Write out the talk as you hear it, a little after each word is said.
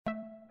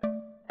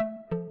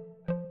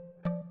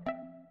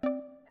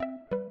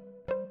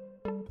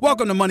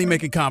Welcome to Money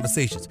Making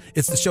Conversations.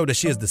 It's the show that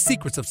shares the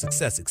secrets of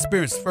success,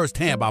 experienced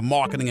firsthand by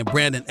marketing and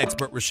branding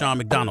expert Rushion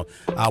McDonald.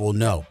 I will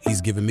know he's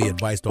given me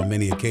advice on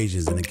many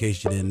occasions, and in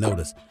case you didn't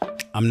notice,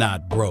 I'm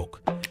not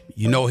broke.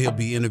 You know he'll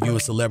be interviewing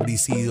celebrity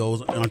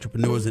CEOs,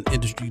 entrepreneurs, and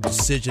industry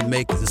decision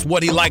makers. It's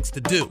what he likes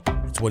to do.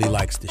 It's what he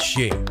likes to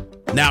share.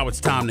 Now it's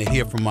time to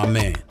hear from my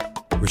man,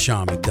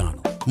 Rushion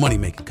McDonald. Money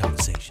Making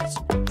Conversations.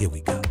 Here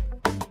we go.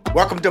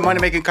 Welcome to Money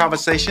Making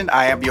Conversation.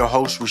 I am your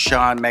host,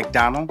 Rushion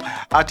McDonald.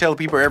 I tell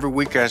people every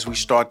week as we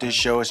start this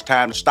show, it's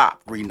time to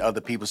stop reading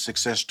other people's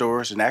success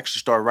stories and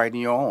actually start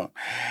writing your own.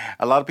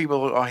 A lot of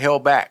people are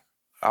held back.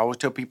 I always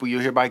tell people you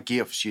hear about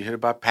gifts, you hear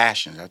about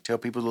passions. I tell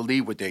people to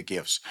lead with their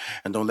gifts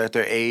and don't let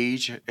their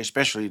age,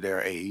 especially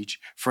their age,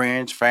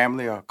 friends,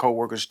 family, or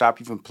coworkers stop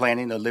you from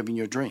planning or living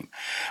your dream.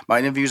 My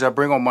interviews I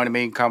bring on Money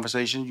Making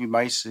Conversations you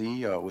might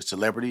see with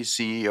celebrities,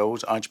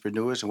 CEOs,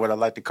 entrepreneurs, and what I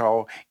like to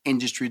call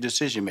industry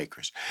decision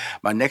makers.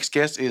 My next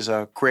guest is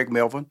Craig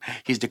Melvin.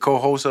 He's the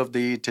co-host of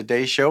the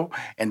Today Show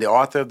and the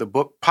author of the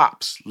book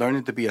Pops,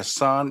 Learning to be a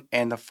Son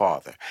and a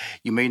Father.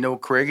 You may know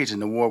Craig. He's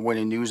an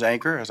award-winning news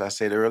anchor, as I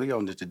said earlier,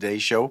 on the Today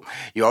Show.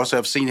 You also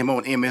have seen him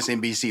on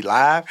MSNBC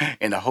Live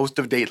and a host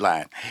of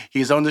Dateline.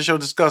 He's on the show to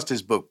discuss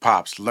his book,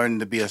 Pops, Learning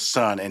to be a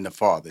Son and a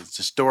Father. It's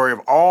the story of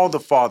all the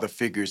father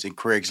figures in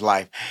Craig's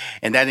life,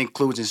 and that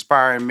includes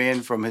inspiring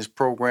men from his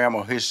program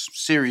or his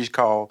series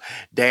called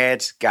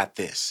Dad's Got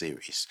This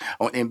series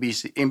on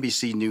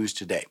NBC News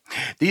Today.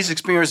 These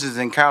experiences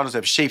and encounters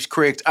have shaped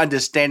Craig's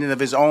understanding of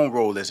his own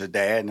role as a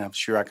dad, and I'm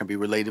sure I can be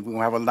related. We're going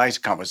to have a nice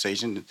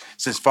conversation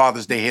since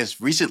Father's Day has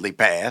recently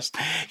passed.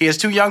 He has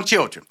 2 young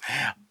children.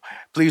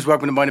 Please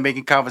welcome to Money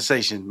Making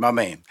Conversation, my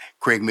man,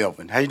 Craig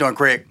Melvin. How you doing,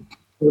 Craig?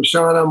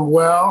 Sean, I'm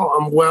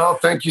well.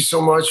 Thank you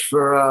so much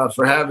for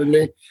having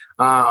me.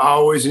 I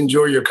always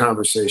enjoy your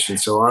conversation,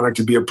 so honored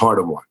to be a part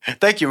of one.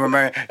 Thank you, my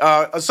man.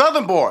 A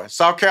Southern boy,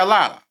 South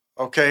Carolina.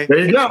 Okay. There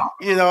you go.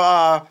 You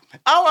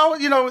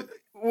know,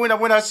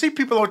 when I see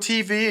people on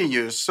TV and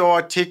you're so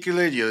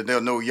articulate, there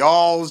are no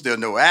y'alls, there are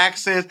no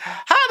accents.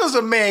 How does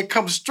a man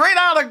come straight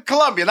out of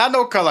Columbia? And I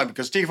know Columbia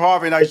because Steve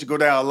Harvey and I used to go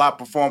down a lot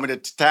performing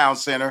at the town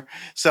center,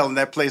 selling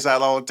that place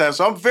out all the time.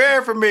 So I'm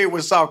very familiar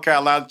with South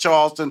Carolina,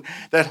 Charleston,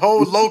 that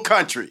whole low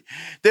country.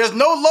 There's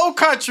no low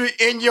country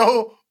in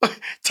your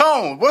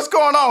tone. What's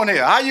going on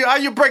here? How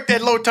you break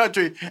that low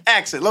country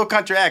accent?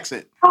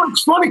 Oh,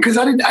 it's funny because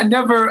I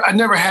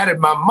never had it.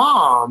 My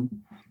mom.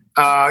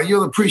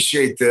 You'll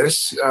appreciate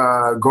this,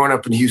 growing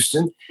up in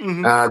Houston,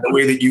 the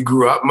way that you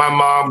grew up. My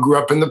mom grew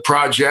up in the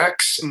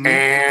projects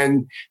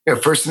and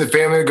first in the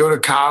family to go to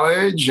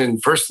college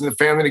and first in the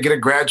family to get a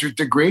graduate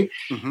degree.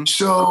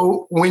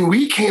 So when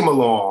we came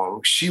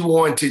along, she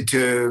wanted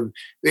to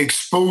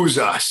expose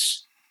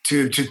us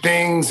to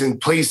things and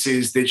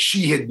places that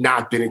she had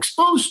not been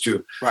exposed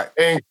to. Right.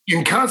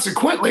 And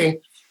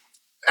consequently,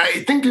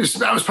 I think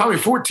I was probably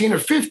 14 or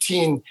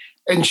 15,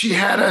 and she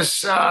had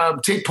us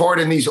take part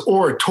in these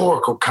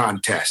oratorical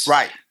contests.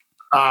 Right.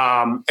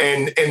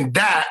 And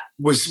that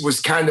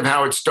was kind of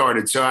how it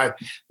started. So I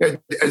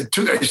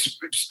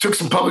took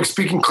some public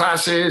speaking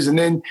classes and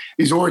then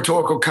these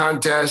oratorical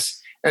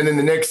contests. And then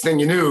the next thing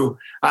you knew,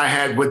 I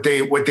had what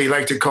they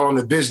like to call in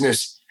the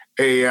business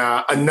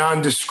a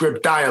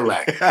nondescript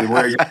dialect,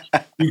 where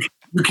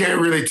you can't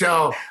really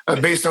tell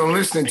based on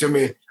listening to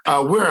me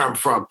where I'm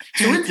from.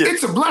 So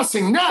it's a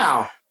blessing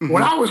now.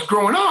 When I was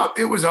growing up,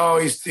 it was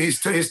always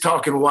he's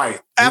talking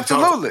white.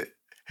 Absolutely,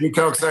 he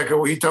talks like a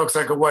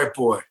white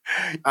boy.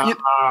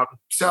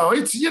 So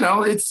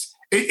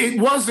it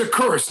was a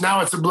curse.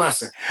 Now it's a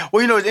blessing.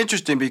 Well, it's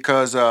interesting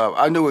because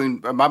I knew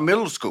in my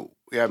middle school.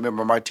 Yeah, I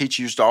remember my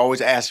teacher used to always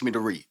ask me to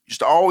read.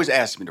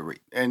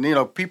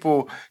 And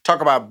people talk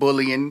about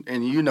bullying,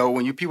 and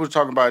when people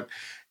talk about,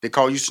 they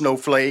call you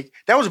snowflake.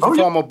 That was a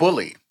form of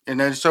bullying. And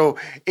then so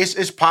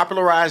it's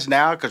popularized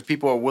now because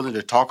people are willing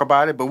to talk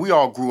about it. But we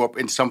all grew up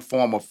in some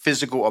form of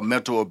physical or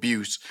mental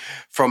abuse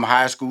from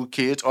high school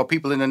kids or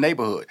people in the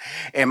neighborhood.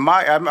 And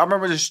I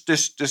remember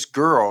this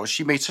girl.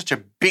 She made such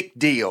a big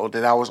deal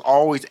that I was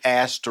always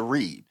asked to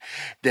read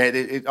that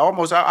it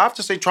almost, I have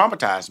to say,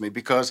 traumatized me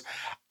because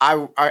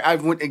I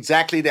went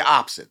exactly the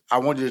opposite. I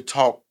wanted to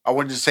talk. I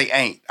wanted to say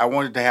ain't. I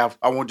wanted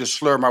to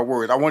slur my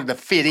words. I wanted to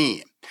fit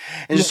in.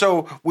 And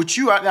so with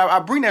you, I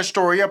bring that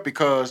story up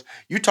because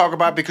you talk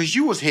about because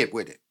you was hit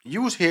with it.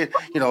 You was hit,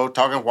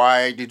 talking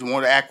white, didn't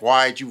want to act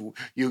white, you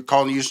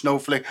calling you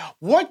snowflake.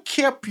 What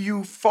kept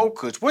you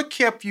focused? What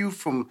kept you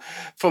from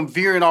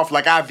veering off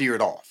like I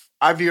veered off?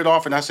 I veered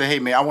off and I said, hey,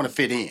 man, I want to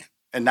fit in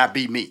and not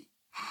be me.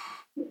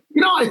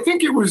 I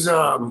think it was,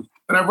 and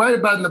I write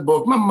about it in the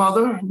book, my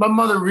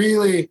mother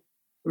really,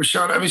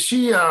 Rushion, I mean,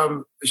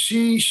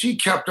 she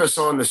kept us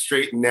on the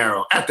straight and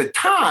narrow. At the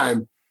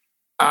time,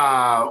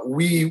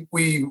 we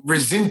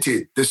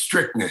resented the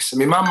strictness. I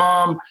mean, my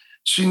mom,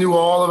 she knew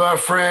all of our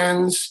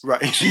friends.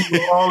 Right. She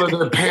knew all of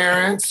the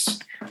parents.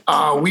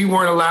 We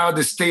weren't allowed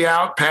to stay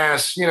out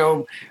past,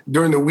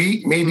 during the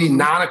week, maybe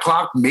 9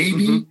 o'clock,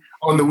 maybe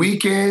on the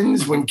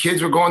weekends when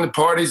kids were going to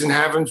parties and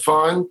having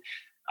fun.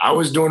 I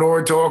was doing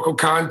oratorical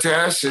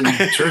contests and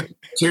church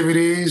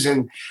activities.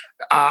 And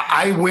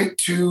I went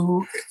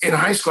to, in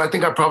high school, I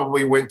think I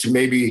probably went to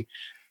maybe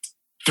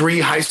 3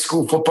 high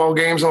school football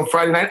games on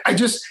Friday night.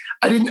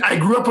 I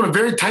grew up on a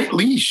very tight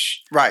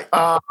leash. Right.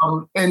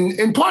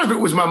 And part of it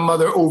was my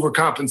mother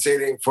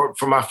overcompensating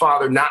for my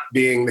father not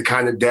being the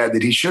kind of dad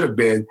that he should have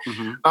been.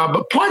 Mm-hmm.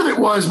 But part of it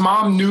was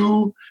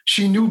mom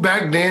she knew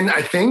back then,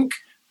 I think,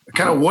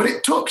 kind of what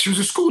it took. She was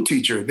a school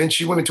teacher. Then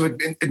she went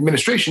into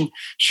administration.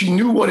 She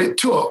knew what it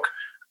took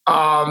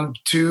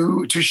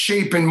to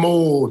shape and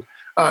mold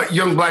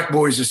young Black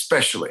boys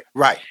especially.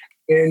 Right.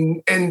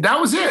 And that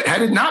was it.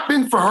 Had it not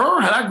been for her,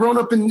 had I grown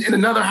up in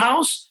another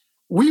house,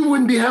 we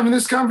wouldn't be having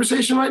this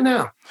conversation right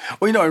now.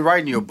 Well, in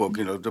writing your book,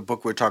 the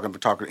book we're talking,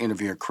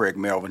 interviewing Craig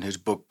Melvin, his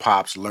book,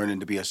 Pops, Learning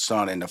to be a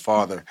Son and a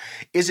Father.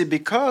 Is it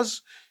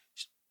because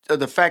of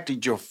the fact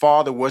that your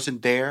father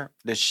wasn't there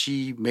that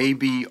she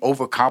maybe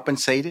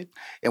overcompensated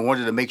and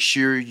wanted to make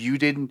sure you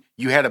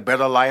had a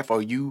better life,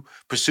 or you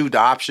pursued the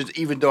options,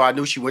 even though I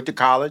knew she went to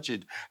college?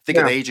 And I think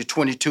at the age of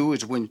 22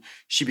 is when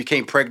she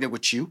became pregnant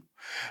with you.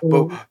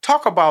 But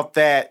talk about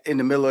that in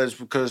the middle of this,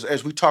 because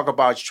as we talk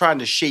about trying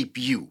to shape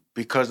you,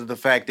 because of the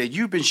fact that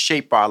you've been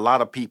shaped by a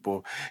lot of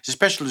people,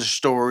 especially the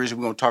stories.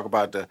 We're going to talk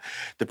about the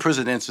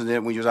prison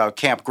incident when you was out at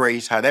Camp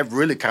Grace, how that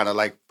really kind of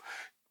like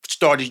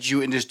started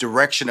you in this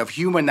direction of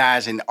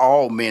humanizing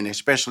all men,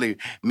 especially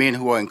men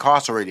who are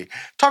incarcerated.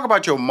 Talk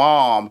about your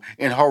mom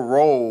and her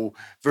role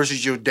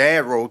versus your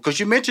dad role, because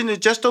you mentioned it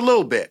just a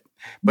little bit.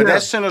 But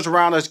that centers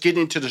around us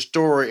getting into the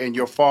story and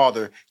your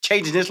father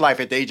changing his life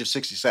at the age of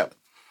 67.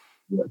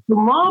 So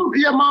mom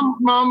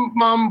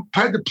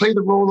had to play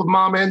the role of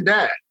mom and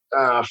dad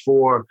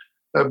for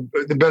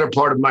the better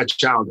part of my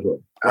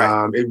childhood.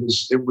 Right. It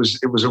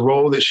was a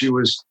role that she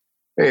was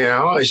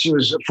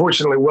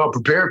fortunately well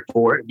prepared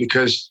for it,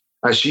 because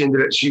she had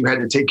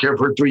to take care of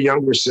her 3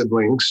 younger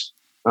siblings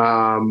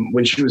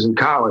when she was in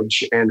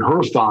college, and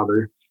her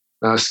father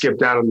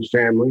skipped out on the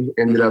family,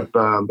 ended up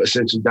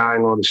essentially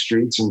dying on the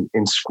streets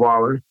in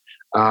squalor.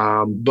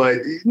 But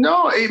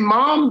no, a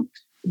mom.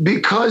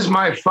 Because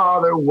my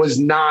father was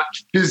not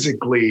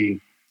physically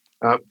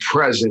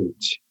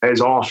present as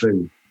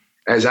often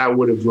as I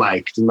would have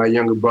liked, and my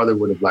younger brother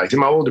would have liked, and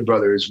my older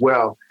brother as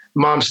well,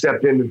 mom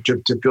stepped in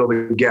to fill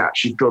the gap.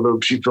 She filled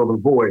the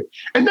void,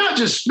 and not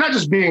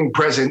just being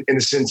present in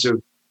the sense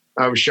of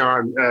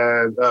Sean,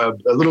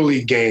 little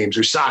league games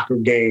or soccer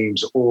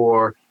games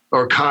or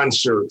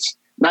concerts.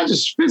 Not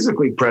just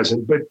physically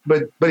present,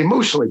 but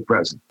emotionally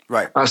present,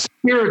 right?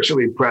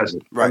 Spiritually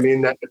present. Right. I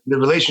mean, the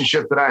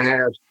relationship that I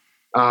have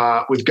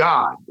with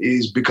God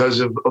is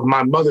because of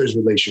my mother's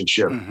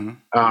relationship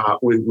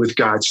with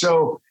God.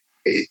 So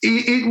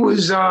it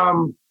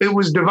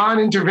was divine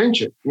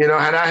intervention.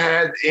 Had I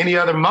had any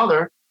other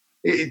mother,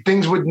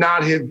 things would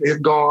not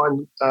have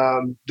gone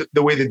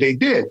the way that they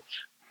did.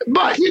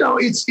 But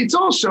it's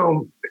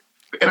also,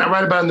 and I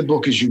write about it in the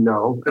book, as you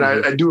know, and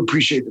I do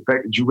appreciate the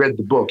fact that you read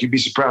the book. You'd be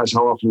surprised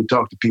how often we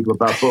talk to people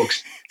about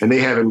books and they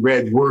haven't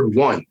read word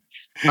one.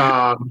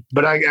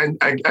 But I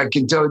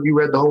can tell you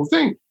read the whole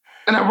thing.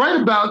 And I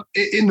write about,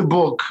 in the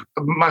book,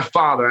 my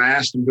father. I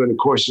asked him during the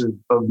course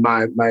of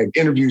my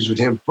interviews with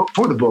him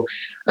for the book.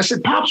 I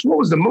said, Pops, what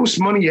was the most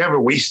money you ever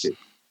wasted?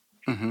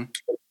 Mm-hmm.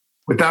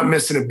 Without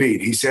missing a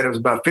beat. He said it was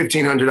about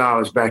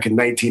 $1,500 back in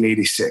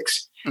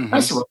 1986. Mm-hmm. I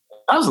said, well,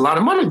 that was a lot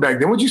of money back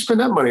then. What'd you spend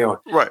that money on?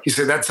 Right. He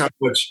said, that's how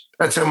much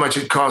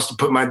it cost to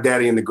put my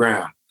daddy in the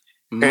ground.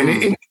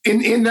 Mm-hmm.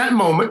 And in that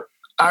moment,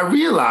 I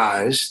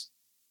realized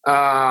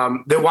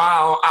that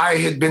while I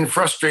had been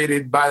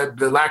frustrated by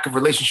the lack of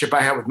relationship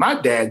I had with my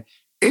dad,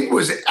 it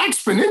was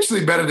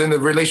exponentially better than the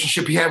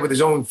relationship he had with his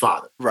own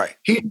father. Right.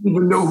 He didn't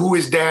even know who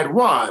his dad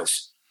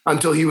was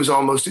until he was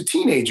almost a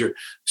teenager.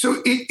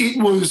 So it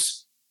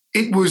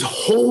was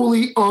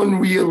wholly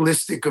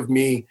unrealistic of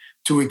me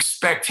to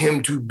expect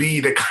him to be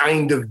the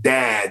kind of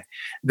dad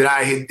that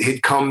I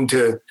had come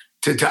to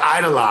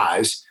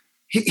idolize.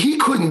 He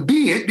couldn't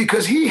be it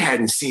because he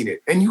hadn't seen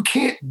it. And you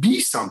can't be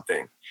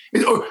something.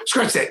 Or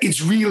scratch that.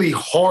 It's really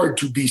hard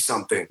to be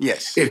something.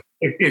 Yes.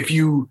 If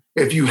you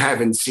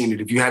haven't seen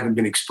it, if you haven't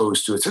been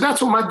exposed to it. So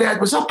that's what my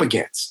dad was up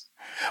against.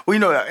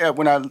 Well,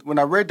 when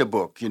I read the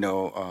book, I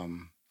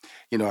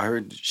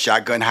heard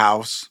Shotgun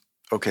House.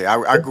 Okay,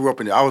 I grew up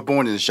I was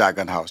born in a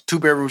shotgun house,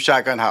 2-bedroom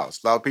shotgun house.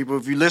 A lot of people,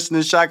 if you listen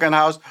to shotgun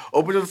house,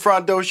 open the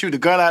front door, shoot the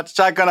gun out,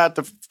 shotgun out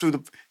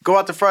go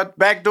out the front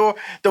back door,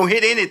 don't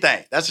hit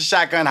anything. That's a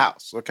shotgun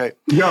house. Okay.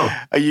 Yo,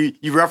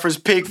 you reference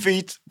pig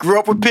feet. Grew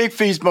up with pig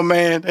feet, my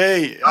man.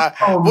 Hey,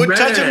 I wouldn't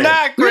touch them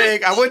now,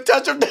 Greg. I wouldn't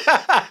touch them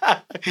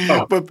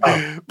now.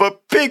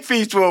 But pig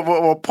feet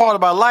were part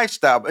of my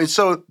lifestyle, and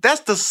so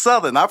that's the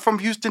Southern. I'm from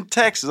Houston,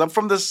 Texas. I'm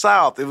from the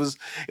South. It was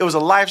a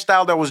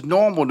lifestyle that was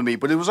normal to me,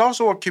 but it was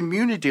also a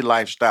community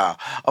lifestyle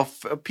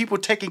of people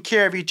taking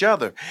care of each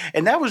other.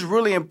 And that was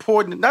really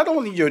important. Not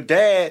only your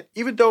dad,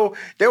 even though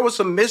there were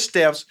some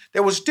missteps,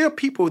 there was still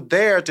people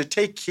there to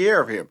take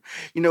care of him,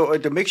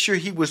 to make sure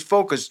he was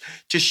focused,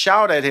 to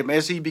shout at him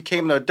as he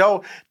became an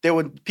adult. There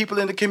were people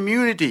in the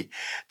community.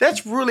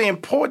 That's really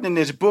important in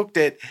this book,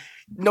 that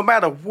no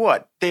matter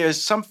what,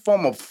 there's some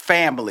form of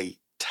family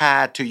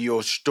tied to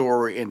your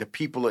story and the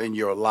people in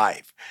your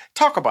life.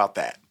 Talk about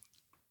that.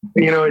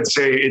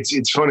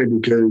 It's funny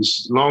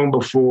because long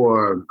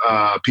before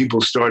people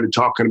started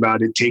talking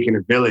about it taking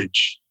a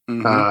village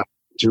to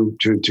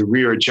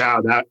rear a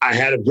child, I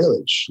had a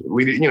village.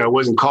 It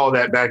wasn't called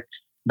that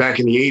back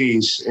in the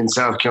 80s in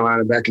South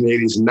Carolina, back in the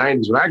 80s and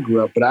 90s when I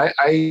grew up. But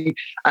I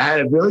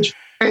had a village,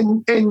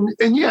 and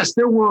yes,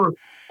 there were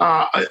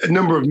a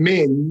number of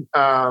men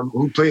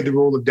who played the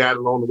role of dad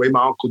along the way.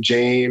 My Uncle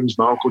James,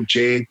 my Uncle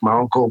Jake, my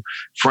Uncle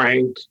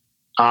Frank.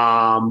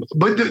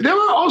 But there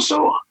were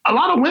also a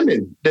lot of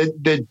women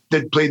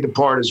that played the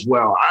part as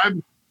well.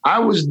 I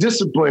was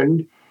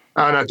disciplined,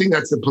 and I think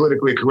that's the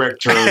politically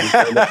correct term.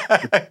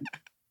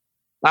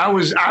 I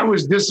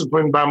was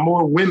disciplined by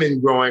more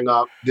women growing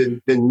up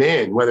than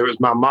men, whether it was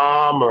my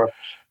mom or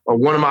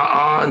one of my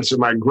aunts or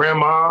my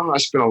grandma. I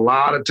spent a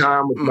lot of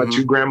time with my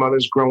two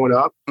grandmothers growing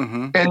up,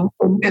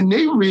 and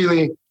they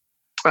really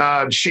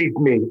shaped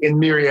me in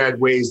myriad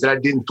ways that I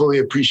didn't fully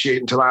appreciate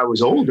until I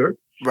was older.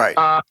 Right.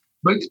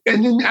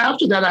 And then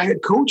after that, I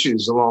had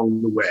coaches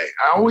along the way.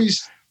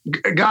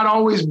 God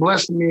always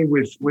blessed me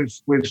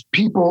with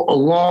people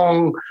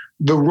along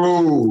the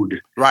road.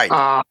 Right.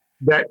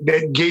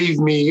 That gave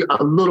me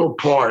a little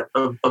part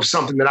of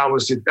something that I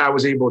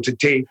was able to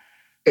take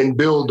and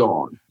build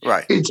on.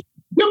 Right. It's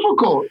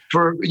difficult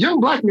for young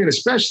Black men,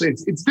 especially.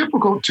 It's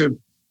difficult to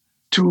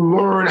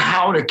learn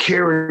how to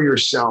carry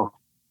yourself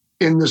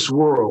in this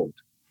world.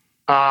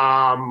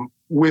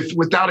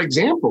 Without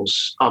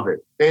examples of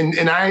it.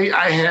 And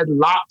I had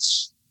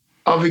lots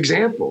of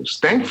examples,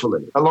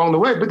 thankfully, along the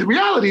way. But the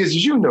reality is,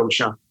 as you know,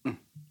 Sean,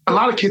 a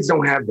lot of kids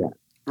don't have that.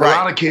 Right. A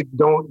lot of kids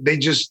don't, they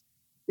just,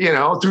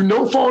 through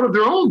no fault of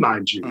their own,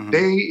 mind you,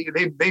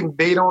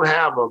 they don't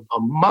have a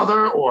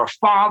mother or a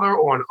father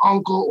or an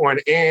uncle or an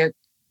aunt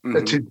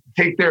to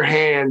take their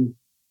hand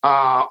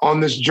on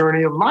this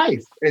journey of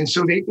life. And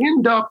so they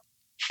end up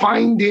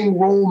finding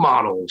role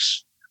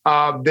models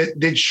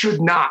that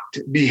should not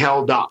be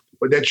held up,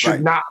 or that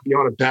should not be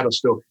on a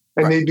pedestal,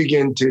 and they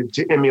begin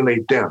to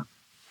emulate them.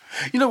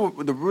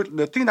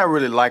 The thing I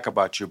really like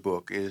about your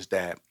book is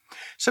that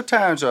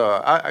sometimes,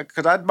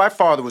 my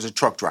father was a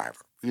truck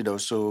driver,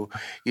 so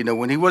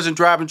when he wasn't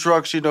driving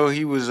trucks, he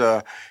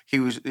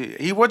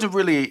wasn't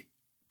really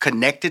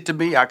connected to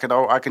me. I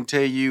can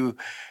tell you.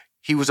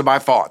 He was my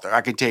father.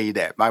 I can tell you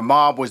that. My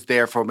mom was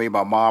there for me.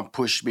 My mom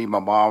pushed me. My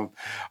mom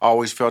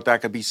always felt I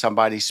could be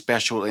somebody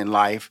special in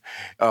life.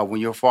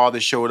 When your father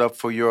showed up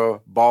for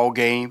your ball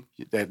game,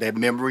 that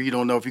memory, you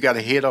don't know if you got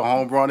a hit or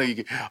home run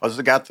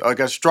or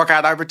got struck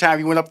out every time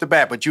you went up the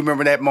bat, but you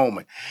remember that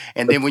moment.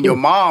 And then when your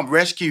mom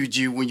rescued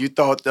you when you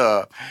thought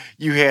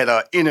you had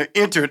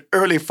entered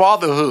early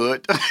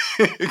fatherhood,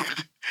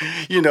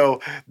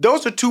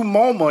 those are two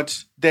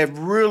moments that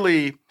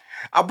really,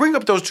 I bring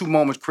up those two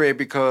moments, Craig,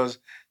 because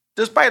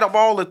despite of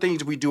all the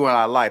things we do in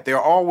our life, there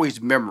are always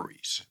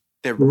memories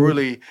that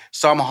really,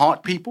 some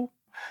haunt people,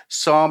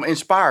 some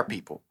inspire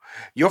people.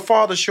 Your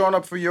father showing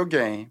up for your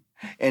game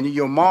and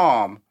your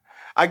mom,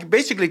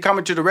 basically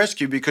coming to the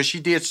rescue because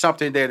she did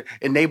something that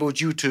enabled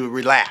you to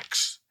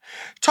relax.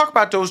 Talk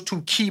about those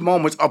two key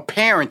moments of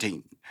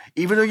parenting.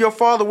 Even though your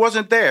father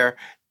wasn't there,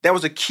 that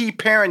was a key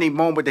parenting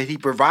moment that he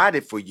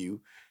provided for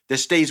you that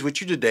stays with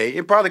you today.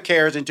 It probably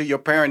carries into your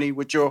parenting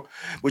with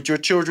your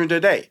children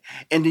today.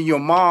 And then your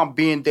mom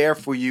being there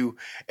for you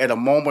at a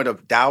moment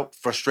of doubt,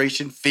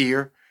 frustration,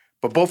 fear,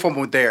 but both of them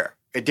were there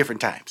at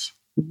different times.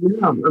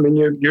 Yeah, I mean,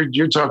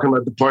 you're talking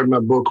about the part of my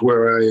book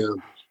where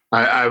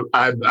I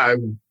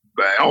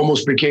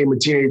almost became a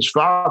teenage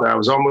father. I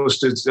was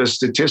almost a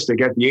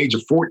statistic at the age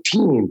of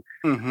 14,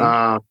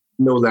 no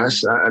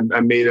less. I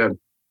made a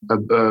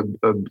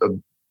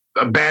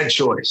bad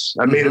choice.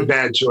 I made a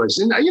bad choice,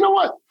 and you know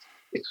what?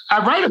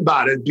 I write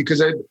about it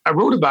because I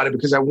wrote about it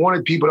because I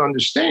wanted people to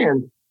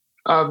understand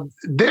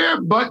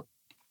but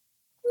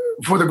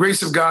for the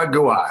grace of God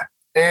go I.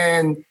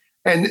 And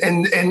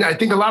I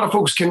think a lot of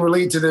folks can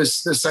relate to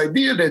this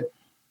idea that,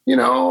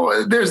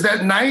 there's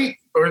that night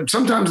or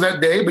sometimes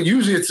that day, but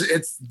usually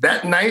it's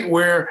that night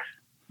where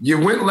you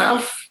went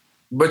left,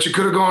 but you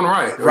could have gone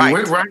right. Or you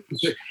went right.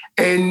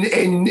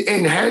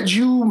 And had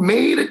you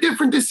made a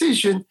different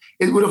decision,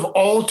 it would have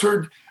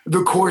altered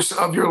the course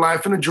of your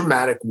life in a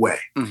dramatic way.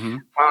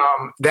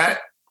 That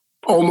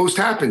almost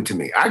happened to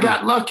me. I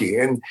got lucky.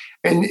 And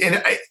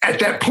at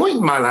that point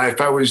in my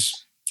life,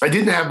 I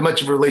didn't have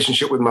much of a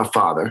relationship with my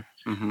father.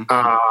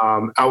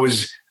 I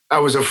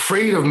was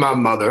afraid of my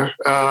mother,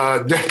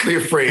 deathly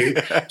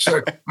afraid.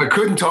 So I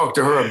couldn't talk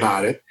to her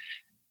about it.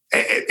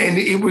 And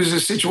it was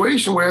a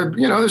situation where,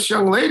 this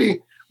young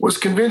lady was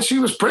convinced she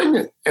was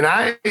pregnant. And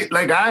I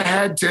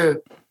had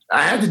to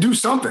do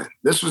something.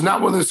 This was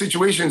not one of those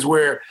situations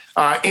where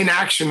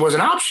inaction was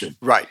an option.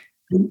 Right.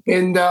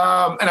 And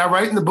I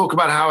write in the book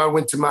about how I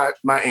went to my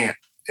aunt.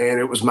 And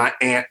it was my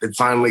aunt that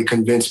finally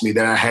convinced me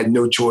that I had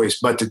no choice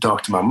but to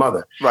talk to my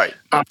mother. Right.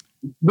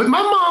 But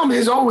my mom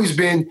has always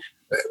been,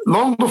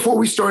 long before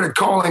we started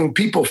calling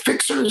people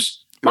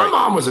fixers, my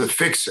mom was a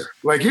fixer.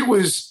 Like it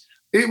was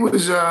it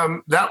was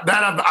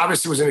that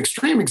obviously was an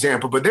extreme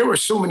example, but there were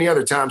so many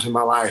other times in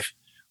my life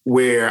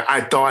where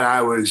I thought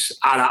I was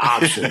out of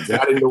options.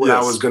 I didn't know what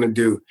I was going to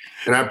do.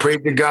 And I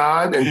prayed to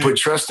God and put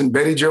trust in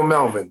Betty Jo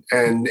Melvin.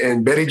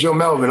 And Betty Jo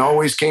Melvin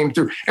always came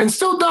through and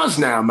still does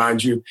now,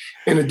 mind you,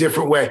 in a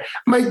different way.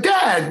 My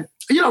dad,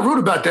 I wrote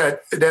about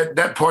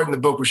that part in the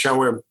book, Rashawn,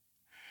 where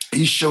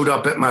he showed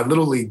up at my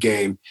Little League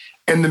game.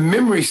 And the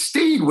memory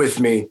stayed with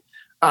me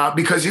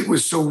because it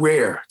was so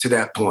rare to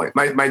that point.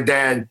 My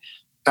dad,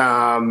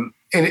 and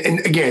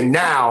again,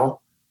 now,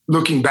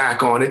 looking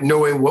back on it,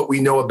 knowing what we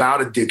know about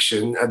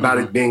addiction, about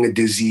it being a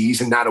disease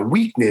and not a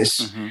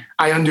weakness,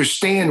 I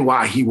understand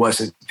why he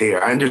wasn't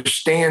there. I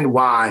understand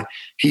why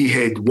he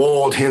had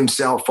walled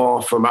himself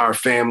off from our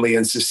family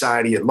and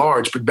society at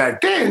large. But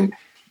back then,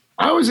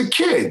 I was a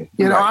kid.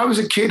 I was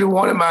a kid who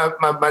wanted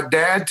my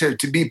dad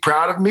to be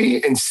proud of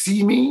me and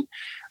see me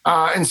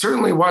and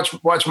certainly watch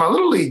my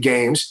Little League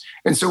games.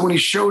 And so when he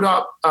showed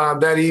up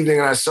that evening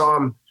and I saw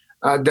him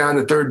down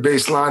the third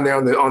base line there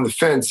on the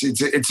fence,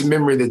 it's a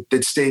memory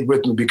that stayed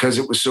with me because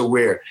it was so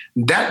rare.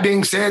 That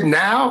being said,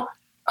 now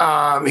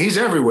he's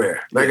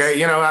everywhere.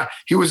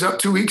 He was up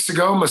 2 weeks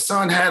ago. My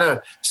son had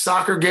a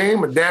soccer game.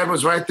 My dad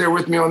was right there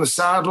with me on the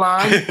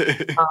sideline.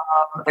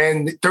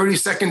 And 30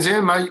 seconds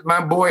in,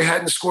 my boy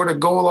hadn't scored a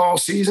goal all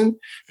season.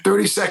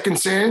 30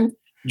 seconds in,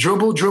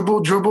 dribble,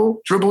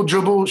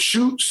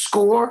 shoot,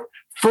 score,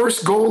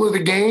 first goal of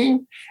the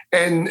game.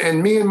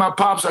 And me and my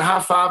pops are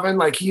high-fiving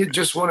like he had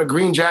just won a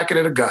green jacket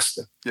at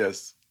Augusta.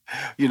 Yes.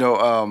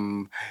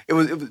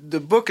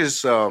 The book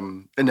is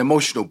an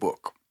emotional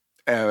book.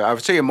 I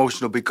would say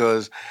emotional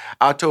because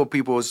I told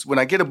people when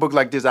I get a book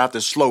like this, I have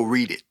to slow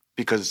read it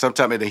because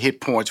sometimes it'll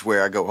hit points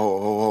where I go,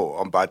 oh,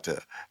 I'm about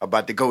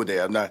to go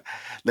there. Let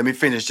me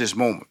finish this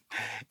moment.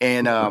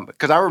 And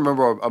because I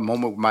remember a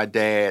moment with my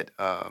dad,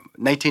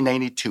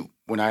 1992,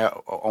 when I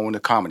owned a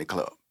comedy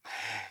club.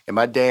 And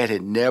my dad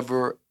had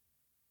never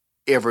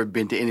ever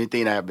been to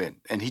anything I've been.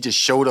 And he just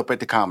showed up at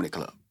the comedy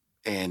club.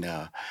 And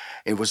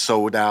it was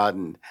sold out.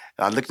 And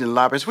I looked in the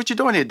lobby. I said, "What you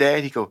doing here,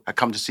 Dad?" He go, "I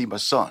come to see my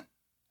son."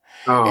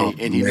 Oh,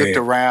 and he looked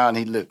around.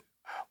 He looked,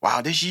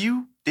 "Wow, this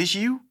you?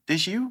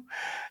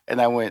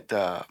 And I went,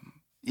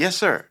 "Yes,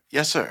 sir.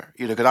 Yes, sir."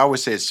 Because I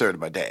always said sir to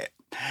my dad.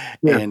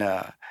 Yeah.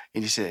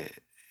 And he said,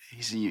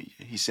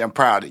 "I'm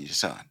proud of you,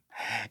 son."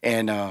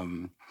 And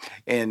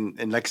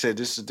like I said,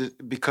 this is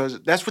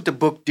because that's what the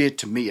book did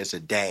to me as a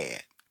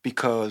dad.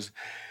 Because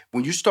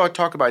when you start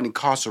talking about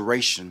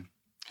incarceration,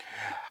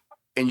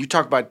 and you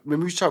talk about,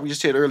 remember you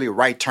said earlier,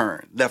 right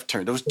turn, left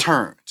turn, those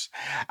turns.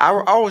 I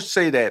always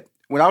say that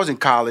when I was in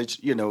college,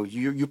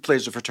 you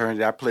pledged a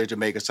fraternity, I pledged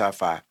Omega Psi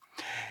Phi,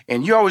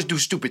 and you always do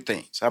stupid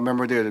things. I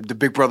remember the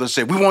big brother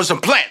said, "We want some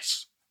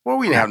plants." Well,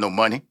 we didn't have no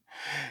money.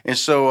 And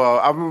so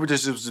I remember it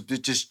was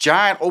this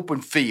giant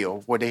open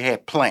field where they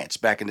had plants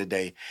back in the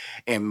day.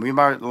 And me and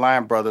my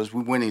Lion brothers,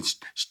 we went and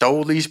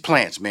stole these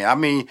plants, man. I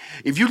mean,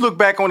 if you look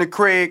back on it,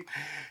 Craig,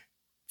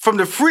 from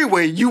the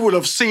freeway, you would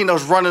have seen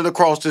us running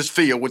across this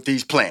field with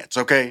these plants,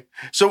 okay?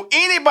 So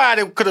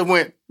anybody could have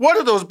went, "What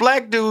are those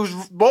black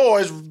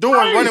boys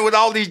doing running with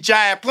all these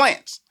giant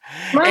plants?"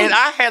 Right. And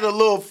I had a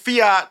little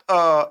Fiat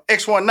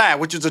X19,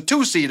 which is a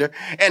two-seater,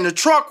 and the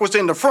trunk was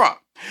in the front.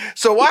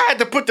 So I had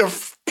to put the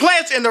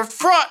plants in the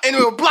front, and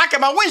it was blocking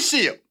my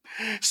windshield.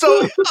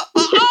 So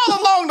all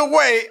along the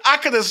way, I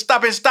could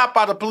have been stopped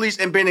by the police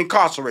and been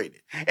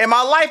incarcerated. And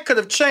my life could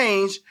have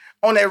changed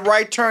on that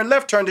right turn,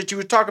 left turn that you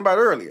were talking about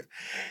earlier.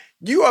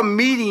 You are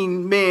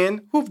meeting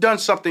men who've done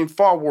something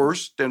far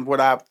worse than what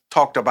I've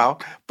talked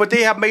about, but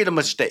they have made a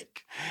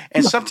mistake.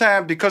 And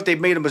sometimes because they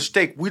made a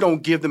mistake, we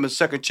don't give them a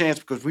second chance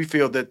because we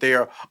feel that they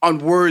are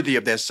unworthy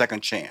of that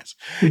second chance.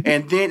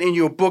 And then in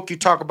your book, you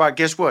talk about,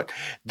 guess what?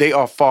 They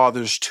are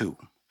fathers too.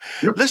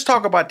 Yep. Let's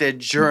talk about that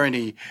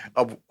journey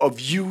of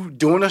you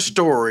doing a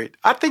story,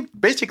 I think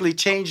basically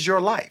changed your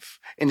life.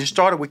 And it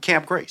started with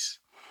Camp Grace.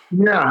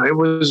 Yeah, it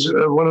was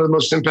one of the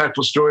most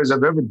impactful stories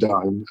I've ever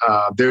done.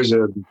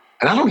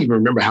 And I don't even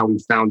remember how we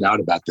found out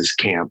about this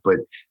camp, but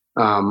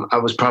I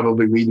was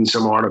probably reading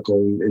some article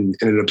in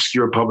an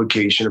obscure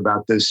publication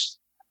about this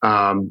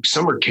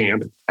summer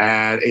camp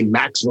at a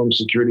maximum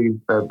security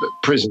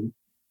prison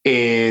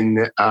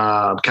in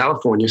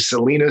California,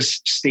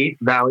 Salinas State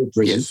Valley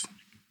Prison. Yes.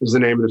 Is the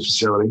name of the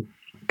facility.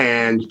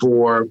 And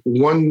for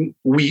 1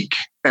 week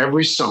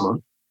every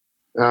summer,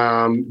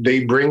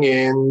 they bring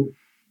in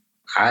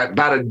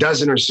about a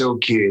dozen or so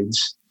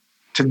kids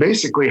to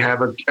basically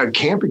have a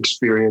camp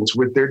experience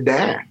with their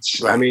dads.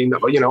 Right. I mean,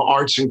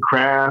 arts and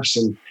crafts,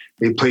 and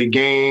they play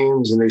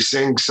games and they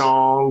sing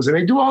songs and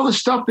they do all the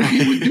stuff that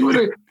you would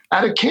do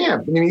at a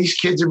camp. I mean, these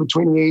kids are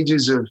between the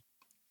ages of,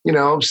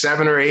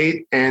 7 or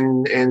 8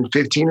 and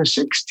 15 or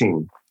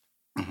 16.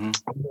 Mm-hmm.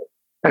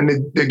 And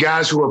the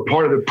guys who are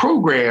part of the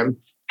program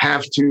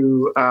have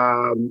to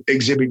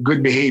exhibit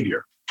good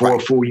behavior for a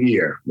full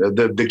year.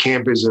 The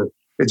camp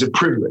it's a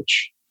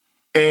privilege.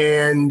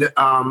 And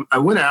I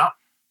went out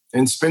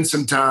and spent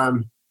some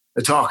time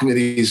talking to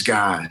these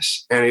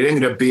guys, and it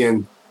ended up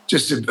being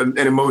just an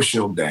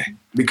emotional day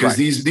because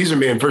these are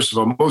men. First of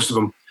all, most of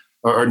them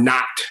are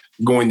not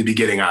going to be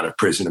getting out of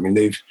prison. I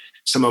mean,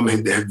 some of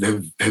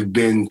them have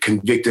been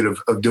convicted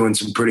of doing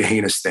some pretty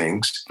heinous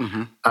things.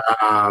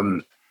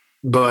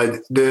 But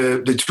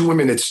the two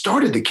women that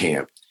started the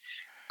camp,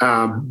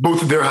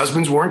 both of their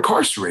husbands were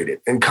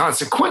incarcerated and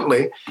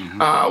consequently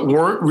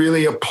weren't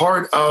really a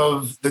part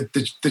of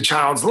the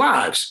child's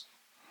lives.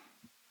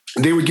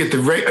 They would get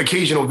the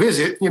occasional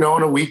visit,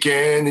 on a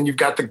weekend, and you've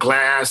got the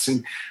glass,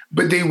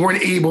 but they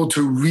weren't able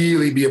to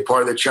really be a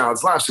part of the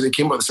child's life. So they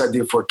came up with this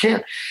idea for a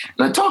camp.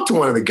 And I talked to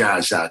one of the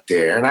guys out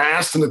there, and I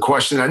asked him the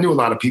question I knew a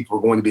lot of people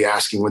were going to be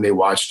asking when they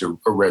watched or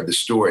read the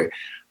story.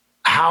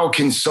 How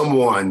can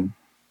someone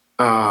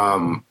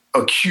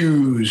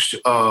accused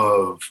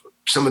of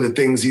some of the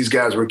things these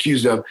guys were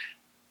accused of,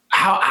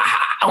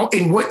 how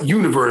in what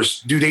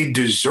universe do they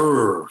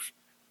deserve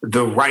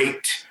the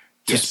right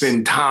to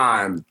spend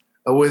time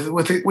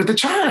with a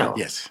child?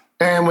 Yes.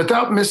 And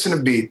without missing a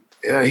beat,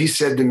 he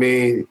said to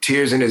me,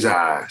 tears in his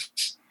eyes,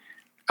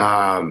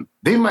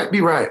 they might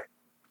be right.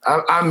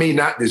 I may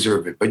not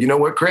deserve it, but you know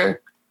what, Craig?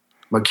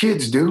 My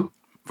kids do.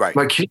 Right.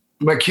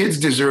 My kids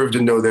deserve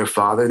to know their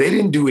father. They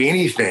didn't do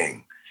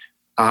anything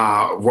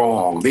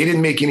wrong. They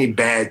didn't make any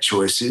bad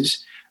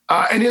choices.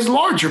 And his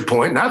larger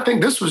point, and I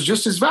think this was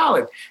just as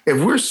valid,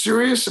 if we're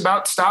serious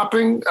about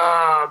stopping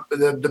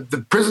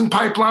the prison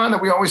pipeline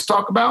that we always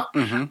talk about,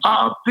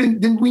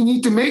 then we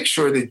need to make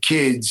sure that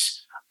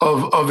kids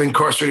of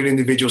incarcerated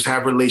individuals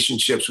have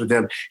relationships with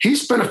them. He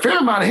spent a fair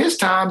amount of his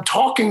time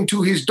talking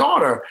to his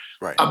daughter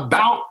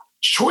about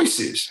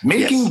choices,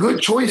 making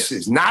good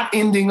choices, not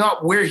ending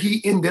up where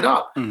he ended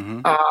up.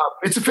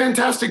 It's a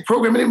fantastic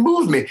program, and it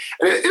moved me.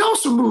 And it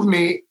also moved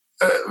me,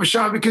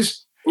 Rashawn,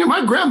 because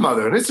my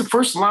grandmother, and it's the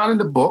first line in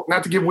the book,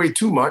 not to give away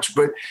too much,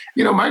 but,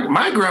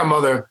 my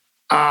grandmother,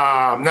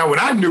 now when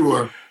I knew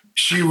her,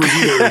 she was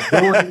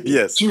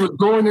either she was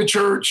going to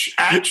church,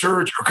 at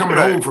church, or coming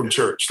home from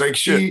church. Like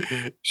she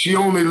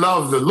only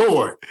loved the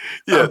Lord.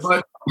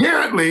 But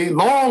apparently,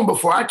 long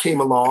before I came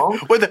along.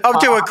 Well, I'll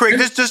tell you what, Craig,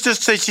 just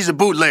say she's a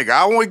bootlegger.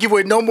 I don't want to give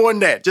away no more than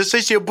that. Just say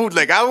she's a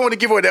bootlegger. I don't want to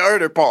give away the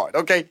other part,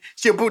 okay?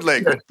 She's a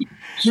bootlegger.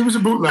 She was a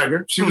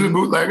bootlegger. She was a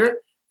bootlegger.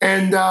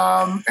 And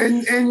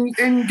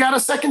got a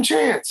second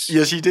chance.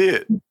 Yes, she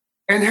did.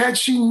 And had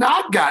she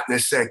not gotten a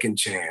second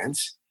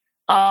chance,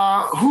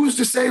 who's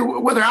to say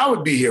whether I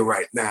would be here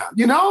right now?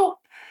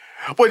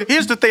 Well,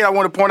 here's the thing I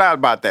want to point out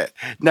about that.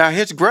 Now,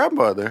 his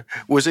grandmother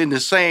was in the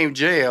same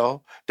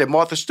jail that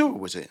Martha Stewart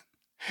was in.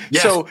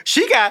 Yes. So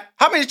she got,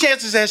 how many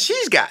chances has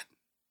she's got?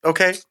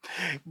 Okay,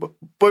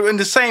 but in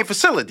the same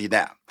facility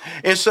now,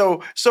 and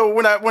so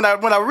when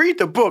I read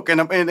the book and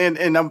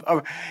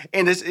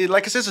it's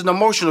like I said, it's an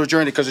emotional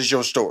journey because it's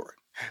your story,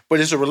 but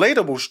it's a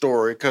relatable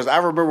story because I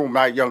remember when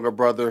my younger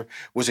brother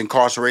was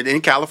incarcerated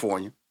in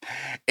California,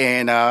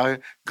 and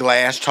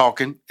Glass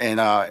talking, and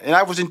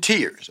I was in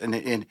tears,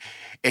 and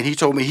he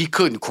told me he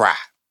couldn't cry.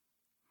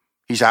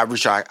 He said,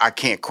 I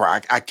can't cry.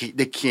 I can't.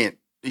 They can't.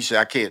 He said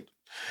I can't.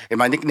 And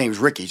my nickname is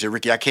Ricky. He said,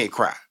 Ricky, I can't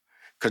cry.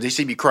 Because they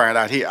see me crying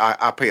out here,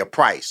 I pay a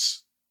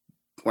price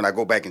when I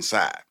go back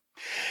inside.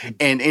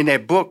 And in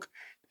that book,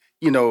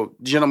 the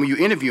gentleman you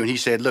interviewed, he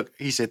said,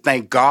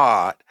 thank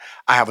God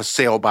I have a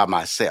cell by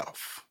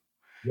myself.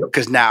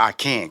 Because now I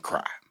can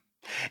cry.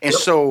 And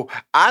so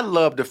I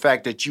love the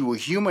fact that you were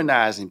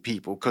humanizing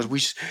people because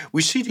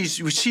we see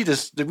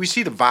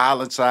the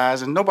violent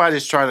sides, and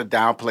nobody's trying to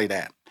downplay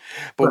that.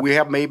 But we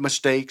have made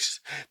mistakes.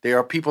 There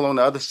are people on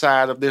the other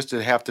side of this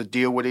that have to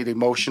deal with it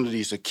emotionally.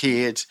 These are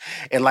kids.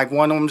 And like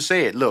one of them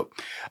said,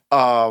 look,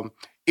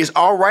 it's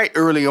all right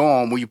early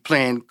on when you're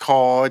playing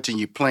cards and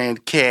you're playing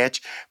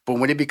catch, but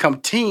when they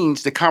become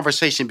teens, the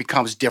conversation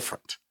becomes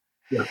different.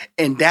 Yeah.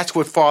 And that's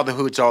what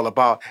fatherhood's all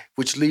about,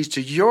 which leads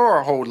to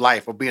your whole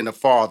life of being a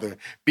father,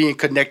 being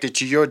connected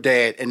to your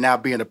dad, and now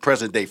being a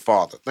present-day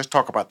father. Let's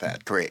talk about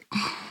that, Craig.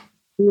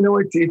 I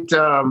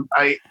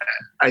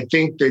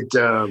think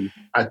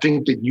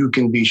that you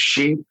can be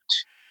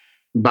shaped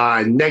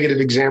by negative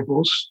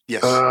examples,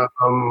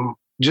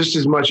 just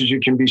as much as you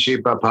can be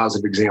shaped by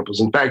positive examples.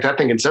 In fact, I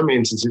think in some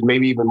instances,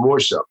 maybe even more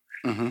so.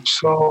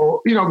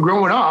 So,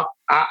 growing up,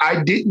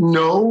 I didn't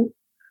know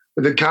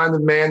the kind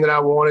of man that I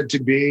wanted to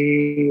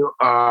be.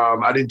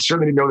 I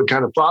certainly didn't know the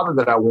kind of father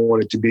that I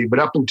wanted to be. But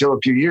up until a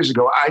few years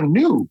ago, I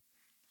knew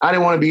I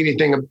didn't want to be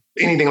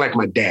anything like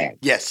my dad.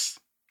 Yes.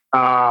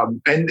 And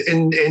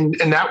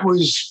that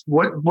was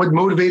what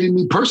motivated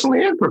me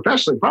personally and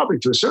professionally, probably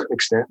to a certain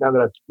extent. Now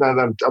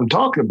that I'm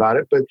talking about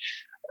it, but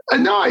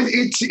no,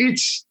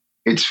 it's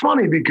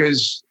funny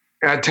because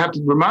I have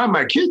to remind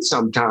my kids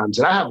sometimes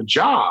that I have a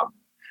job,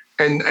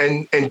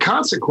 and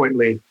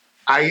consequently,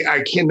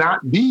 I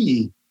cannot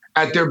be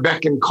at their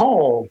beck and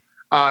call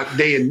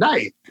day and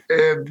night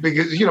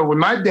because when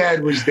my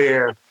dad was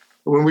there.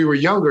 When we were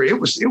younger, it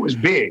was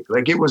big.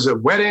 Like it was a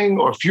wedding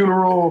or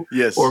funeral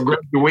or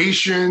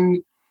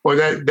graduation or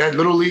that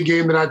little league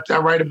game that I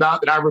write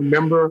about that I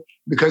remember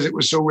because it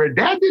was so rare.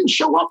 Dad didn't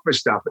show up for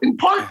stuff, in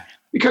part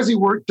because he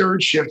worked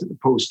third shift at the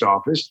post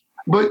office,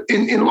 but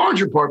in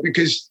larger part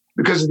because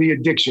of the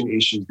addiction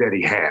issues that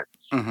he had.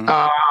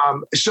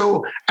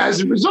 So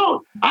as a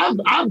result,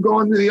 I've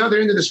gone to the other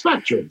end of the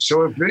spectrum.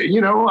 So if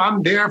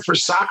I'm there for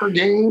soccer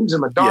games,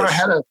 and my daughter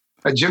had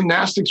a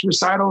gymnastics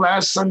recital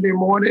last Sunday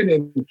morning,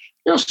 and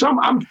so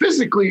I'm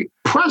physically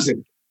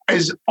present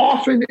as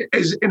often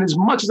and as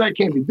much as I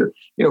can be.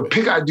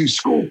 I do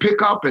school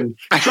pickup and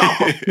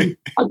drop off.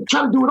 I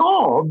try to do it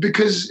all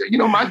because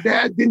my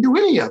dad didn't do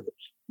any of it.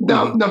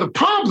 Now the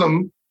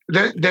problem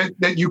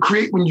that you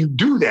create when you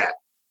do that,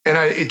 and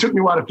it took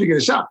me a while to figure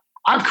this out.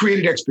 I've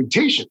created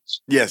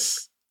expectations.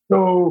 Yes.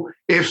 So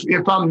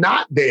if I'm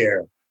not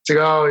there, to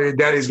go, your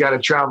daddy's got to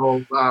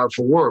travel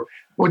for work.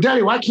 Well,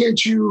 daddy, can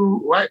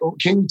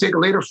you take a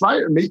later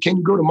flight, or maybe can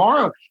you go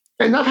tomorrow?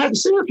 And I've had to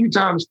say a few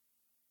times,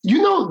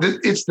 that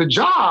it's the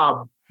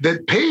job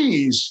that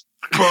pays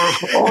for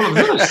all of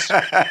this.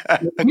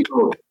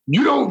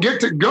 You don't get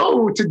to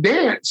go to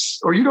dance,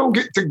 or you don't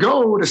get to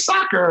go to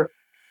soccer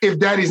if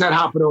daddy's not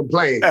hopping on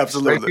planes.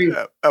 Absolutely.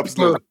 Right?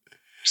 Absolutely.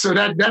 So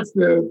that's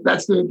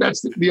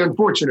the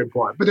unfortunate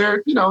part. But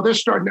they're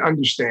starting to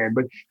understand.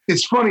 But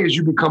it's funny as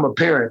you become a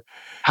parent,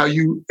 how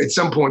you at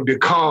some point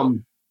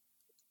become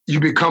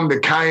the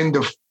kind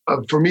of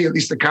for me at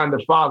least, the kind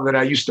of father that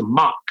I used to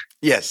mock.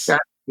 Yes. I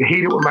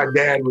hated when my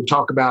dad would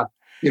talk about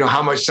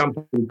how much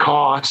something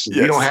costs, and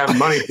we don't have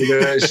money for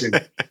this,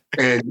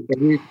 and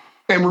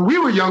when we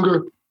were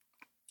younger,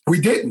 we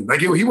didn't.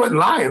 Like he wasn't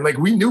lying. Like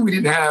we knew we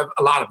didn't have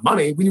a lot of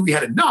money. We knew we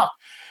had enough.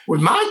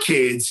 With my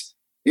kids.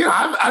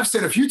 I've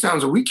said a few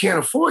times that we can't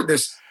afford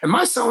this. And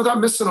my son, without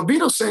missing a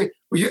beat, will say,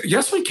 well,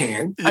 yes, we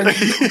can. No,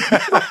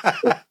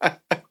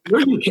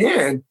 you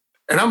can.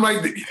 And I'm like,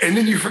 and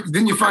then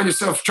you find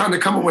yourself trying to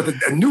come up with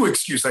a new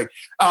excuse, like,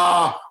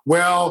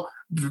 well,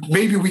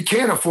 maybe we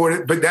can afford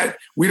it, but that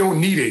we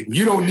don't need it.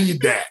 You don't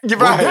need that.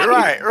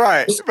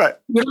 Right.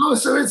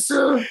 So it's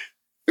hard.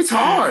 It's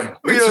hard.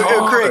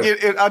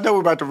 Craig, I know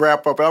we're about to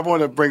wrap up, but I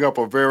want to bring up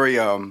a very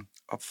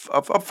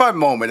a fun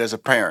moment as a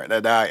parent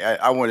that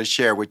I want to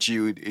share with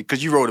you,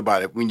 because you wrote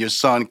about it when your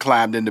son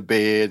climbed into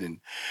bed, and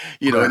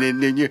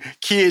and then your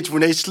kids,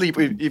 when they sleep,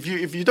 if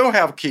you don't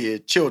have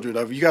children,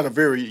 if you got a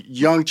very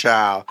young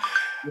child,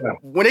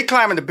 when they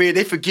climb into bed,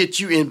 they forget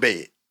you in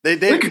bed.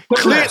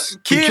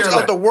 Kids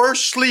are the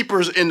worst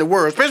sleepers in the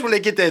world, especially when they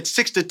get that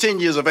 6 to 10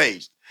 years of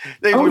age.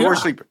 They're the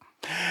worst sleeper.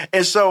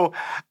 And so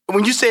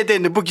when you said that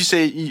in the book, you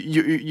said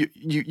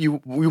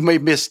you may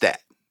miss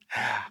that.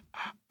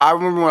 I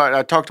remember when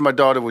I talked to my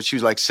daughter when she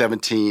was like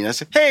 17. I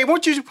said, "Hey,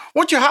 won't you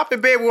hop in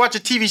bed and watch a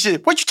TV show?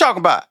 What you talking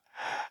about?"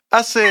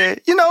 I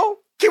said,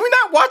 can we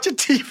not watch a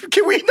TV?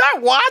 Can we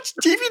not watch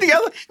TV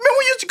together? Remember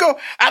we used to go,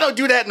 "I don't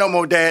do that no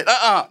more, Dad.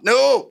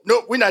 No,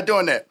 we're not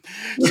doing that."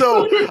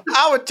 So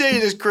I would tell you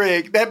this,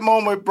 Craig, that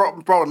moment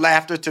brought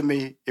laughter to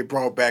me. It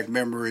brought back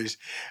memories.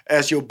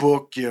 As your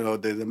book,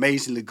 the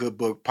amazingly good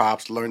book,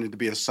 Pops, Learning to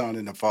Be a Son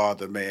and a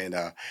Father, man,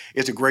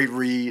 it's a great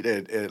read.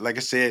 And like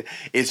I said,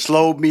 it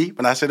slowed me.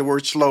 When I say the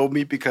word slowed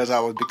me, because I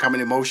was becoming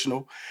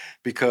emotional.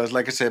 Because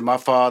like I said, my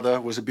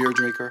father was a beer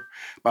drinker.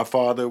 My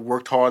father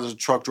worked hard as a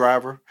truck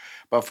driver.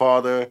 My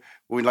father,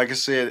 like I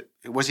said,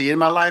 was he in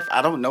my life?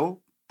 I don't know.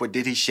 But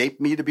did he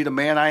shape me to be the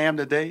man I am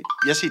today?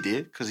 Yes, he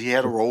did, because he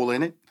had a role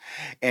in it.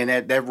 And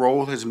that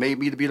role has made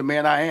me to be the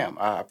man I am.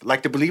 I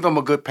like to believe I'm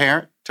a good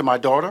parent to my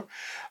daughter,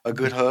 a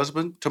good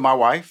husband to my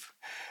wife.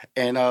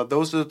 And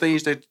those are the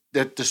things that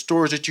the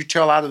stories that you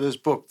tell out of this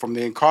book, from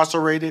the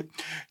incarcerated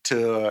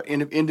to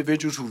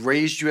individuals who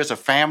raised you as a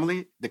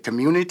family, the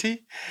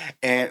community,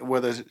 and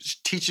whether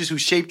teachers who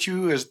shaped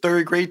you as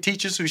third grade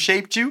teachers who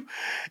shaped you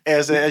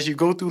as you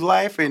go through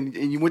life, and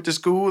you went to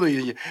school,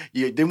 and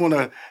you didn't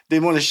want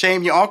to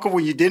shame your uncle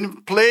when you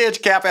didn't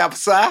pledge Kappa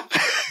Psi.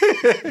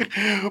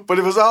 But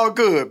it was all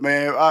good,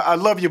 man. I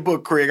love your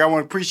book, Craig. I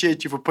want to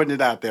appreciate you for putting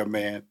it out there,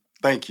 man.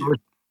 Thank you.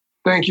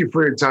 Thank you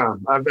for your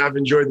time. I've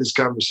enjoyed this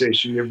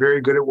conversation. You're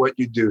very good at what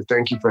you do.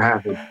 Thank you for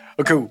having me.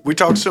 Okay, we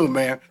talk soon,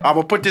 man. I'm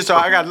gonna put this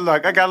out. I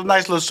got a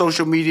nice little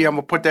social media. I'm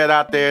gonna put that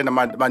out there in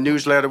my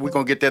newsletter. We're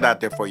gonna get that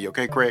out there for you,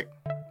 okay, Craig?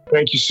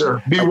 Thank you,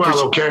 sir. Be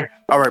well, okay?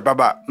 All right,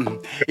 bye-bye.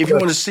 If you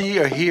want to see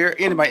or hear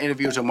any of my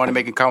interviews on Money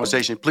Making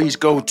Conversation, please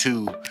go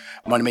to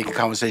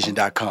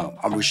moneymakingconversation.com.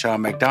 I'm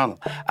Rushion McDonald.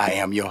 I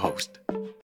am your host.